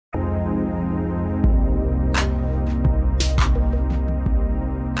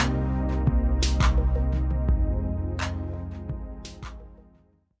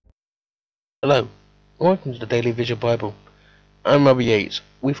Hello, and welcome to the Daily Vision Bible. I'm Robbie Yates.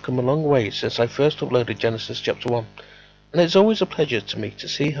 We've come a long way since I first uploaded Genesis chapter 1, and it's always a pleasure to me to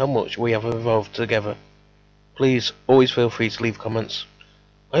see how much we have evolved together. Please, always feel free to leave comments.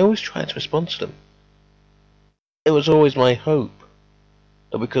 I always try to respond to them. It was always my hope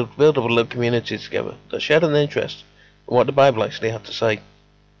that we could build up a little community together that shared an interest in what the Bible actually had to say.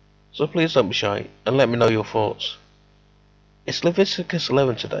 So please don't be shy, and let me know your thoughts. It's Leviticus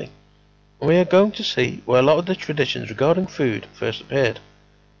 11 today, and we are going to see where a lot of the traditions regarding food first appeared.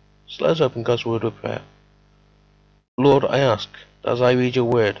 So let us open God's word with prayer. Lord, I ask that as I read your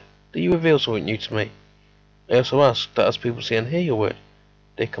word, that you reveal something new to me. I also ask that as people see and hear your word,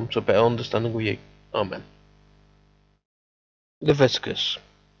 they come to a better understanding of you. Amen. Leviticus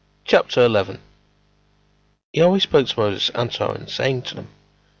chapter 11. Yahweh spoke to Moses and to Aaron, saying to them,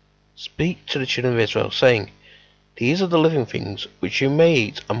 Speak to the children of Israel, saying, These are the living things which you may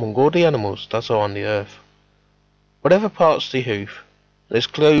eat among all the animals that are on the earth. Whatever parts the hoof, and is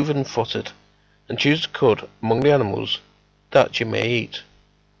cloven-footed, and chews the cud among the animals, that you may eat.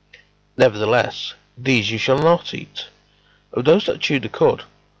 Nevertheless, these you shall not eat, of those that chew the cud,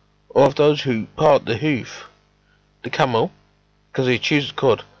 or of those who part the hoof. The camel, because he chews the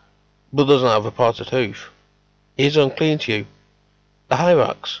cud, but does not have a parted hoof, he is unclean to you. The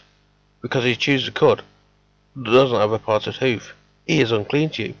hyrax, because he chews the cud, but does not have a parted hoof, he is unclean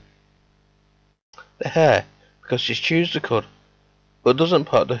to you. The hare, because she chews the cud, but doesn't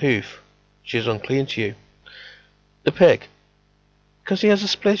part the hoof, she is unclean to you. The pig, because he has a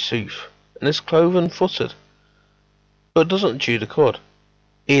split hoof, and is cloven-footed, but doesn't chew the cud,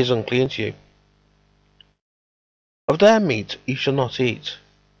 he is unclean to you. Of their meat you shall not eat,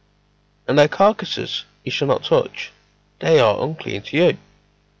 and their carcasses you shall not touch, they are unclean to you.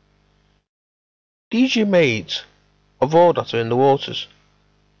 These you may eat of all that are in the waters,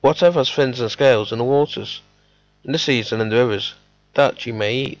 whatever has fins and scales in the waters, in the seas and in the rivers, that you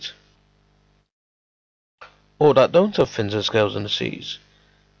may eat. All that don't have fins and scales in the seas,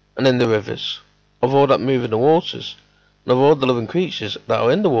 and in the rivers, of all that move in the waters, and of all the living creatures that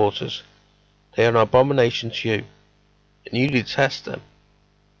are in the waters, they are an abomination to you, and you detest them.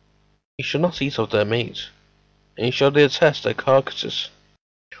 You shall not eat of their meat, and you shall detest their carcasses.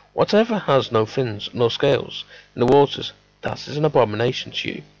 Whatever has no fins nor scales in the waters, that is an abomination to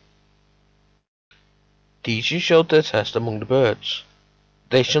you. These you shall detest among the birds.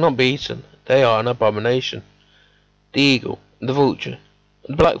 They shall not be eaten, they are an abomination. The eagle, and the vulture,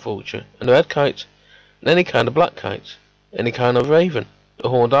 and the black vulture, and the red kite, and any kind of black kite, any kind of raven, the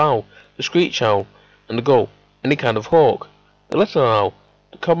horned owl, the screech owl, and the gull, any kind of hawk, the little owl,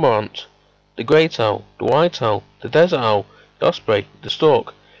 the cormorant, the great owl, the white owl, the desert owl, the osprey, the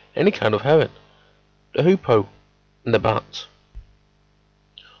stork, any kind of heron, the hoopoe, and the bat.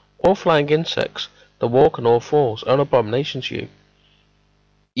 All flying insects that walk on all fours are an abomination to you.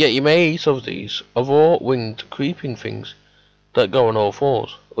 Yet you may eat of these, of all winged creeping things that go on all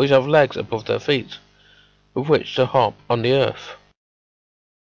fours, which have legs above their feet, with which to hop on the earth.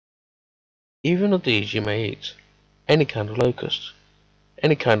 Even of these you may eat, any kind of locust,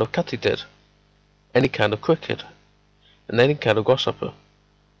 any kind of katydid, any kind of cricket, and any kind of grasshopper.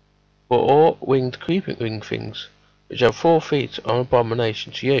 For all winged creeping things, which have 4 feet, are an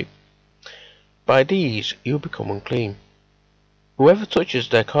abomination to you. By these you will become unclean. Whoever touches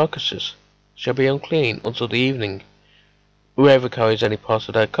their carcasses shall be unclean until the evening. Whoever carries any part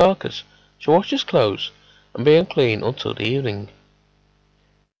of their carcass shall wash his clothes, and be unclean until the evening.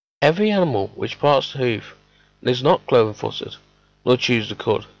 Every animal which parts the hoof, and is not cloven-footed, nor chews the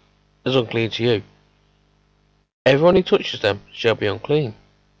cud, is unclean to you. Everyone who touches them shall be unclean.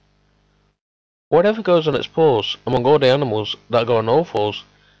 Whatever goes on its paws, among all the animals that go on all fours,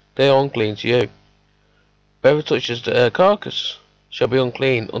 they are unclean to you. Whoever touches their carcass shall be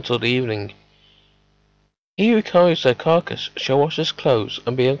unclean until the evening. He who carries their carcass shall wash his clothes,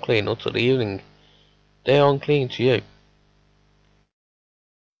 and be unclean until the evening. They are unclean to you.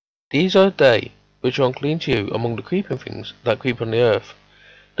 These are they which are unclean to you among the creeping things that creep on the earth,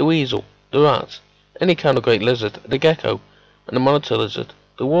 the weasel, the rat, any kind of great lizard, the gecko, and the monitor lizard,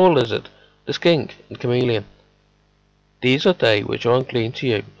 the wall lizard, the skink, and chameleon. These are they which are unclean to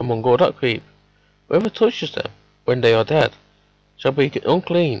you among all that creep. Whoever touches them, when they are dead, shall be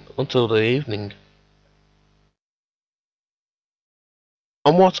unclean until the evening.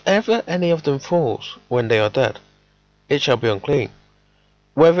 On whatever any of them falls, when they are dead, it shall be unclean.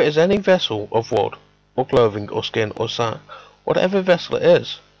 Whether it is any vessel of wood, or clothing, or skin, or sack, whatever vessel it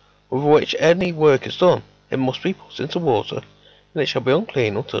is, with which any work is done, it must be put into water, and it shall be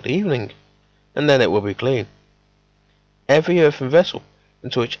unclean until the evening, and then it will be clean. Every earthen vessel,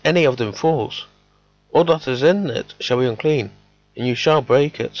 into which any of them falls, all that is in it shall be unclean, and you shall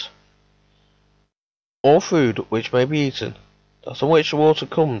break it. All food which may be eaten, that on which the water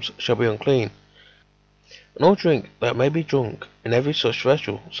comes, shall be unclean, and all drink that may be drunk in every such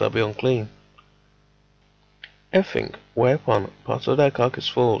vessel shall be unclean. Everything whereupon part of their carcass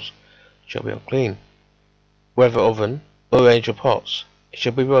falls shall be unclean. Whether oven or range of pots, it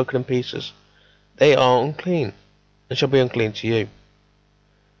shall be broken in pieces. They are unclean, and shall be unclean to you.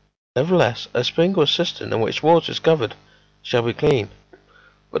 Nevertheless, a spring or cistern in which water is gathered shall be clean,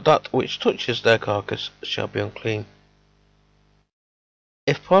 but that which touches their carcass shall be unclean.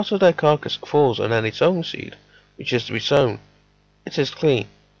 If part of their carcass falls on any sowing seed which is to be sown, it is clean.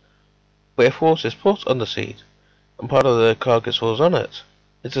 But if water is put on the seed, and part of the carcass falls on it,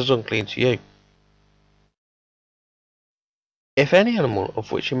 it is unclean to you. If any animal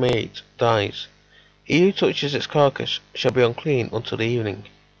of which you may eat dies, he who touches its carcass shall be unclean until the evening.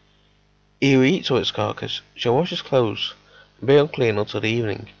 He who eats of its carcass shall wash his clothes, and be unclean until the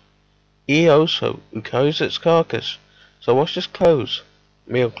evening. He also who carries its carcass shall wash his clothes,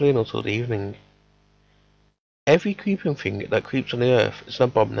 and be unclean until the evening. Every creeping thing that creeps on the earth is an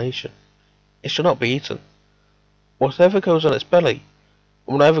abomination. It shall not be eaten. Whatever goes on its belly,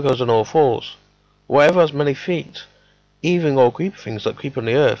 and whatever goes on all fours, whatever has many feet, even all creeping things that creep on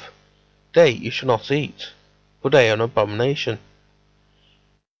the earth, they you shall not eat, for they are an abomination.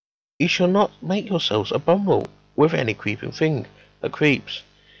 You shall not make yourselves abominable with any creeping thing that creeps.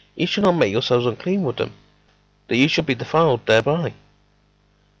 You shall not make yourselves unclean with them, that you should be defiled thereby.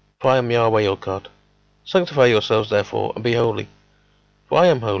 For I am Yahweh your God. Sanctify yourselves therefore, and be holy, for I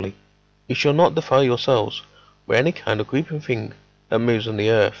am holy. You shall not defile yourselves with any kind of creeping thing that moves on the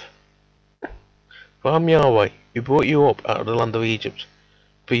earth. For I am Yahweh, who brought you up out of the land of Egypt,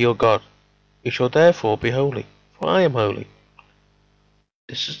 to be your God. You shall therefore be holy, for I am holy.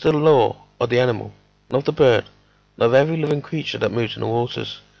 This is the law of the animal, and of the bird, and of every living creature that moves in the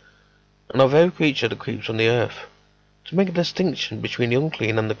waters, and of every creature that creeps on the earth, to make a distinction between the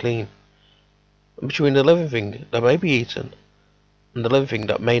unclean and the clean, and between the living thing that may be eaten, and the living thing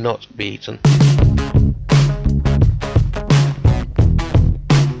that may not be eaten.